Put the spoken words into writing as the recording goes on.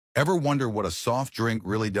Ever wonder what a soft drink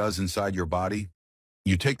really does inside your body?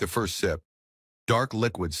 You take the first sip, dark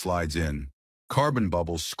liquid slides in, carbon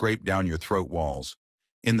bubbles scrape down your throat walls.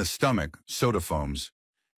 In the stomach, soda foams.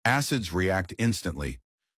 Acids react instantly.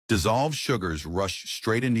 Dissolved sugars rush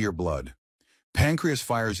straight into your blood. Pancreas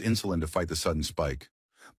fires insulin to fight the sudden spike.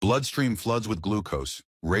 Bloodstream floods with glucose,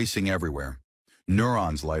 racing everywhere.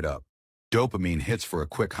 Neurons light up. Dopamine hits for a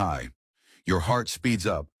quick high. Your heart speeds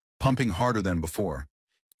up, pumping harder than before.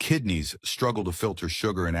 Kidneys struggle to filter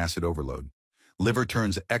sugar and acid overload. Liver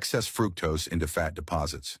turns excess fructose into fat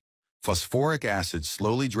deposits. Phosphoric acid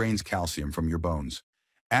slowly drains calcium from your bones.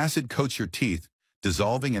 Acid coats your teeth,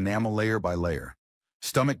 dissolving enamel layer by layer.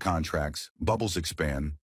 Stomach contracts, bubbles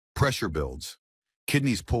expand, pressure builds.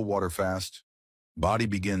 Kidneys pull water fast. Body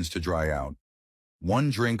begins to dry out. One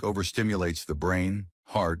drink overstimulates the brain,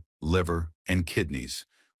 heart, liver, and kidneys,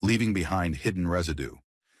 leaving behind hidden residue.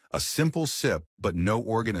 A simple sip, but no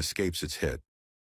organ escapes its hit.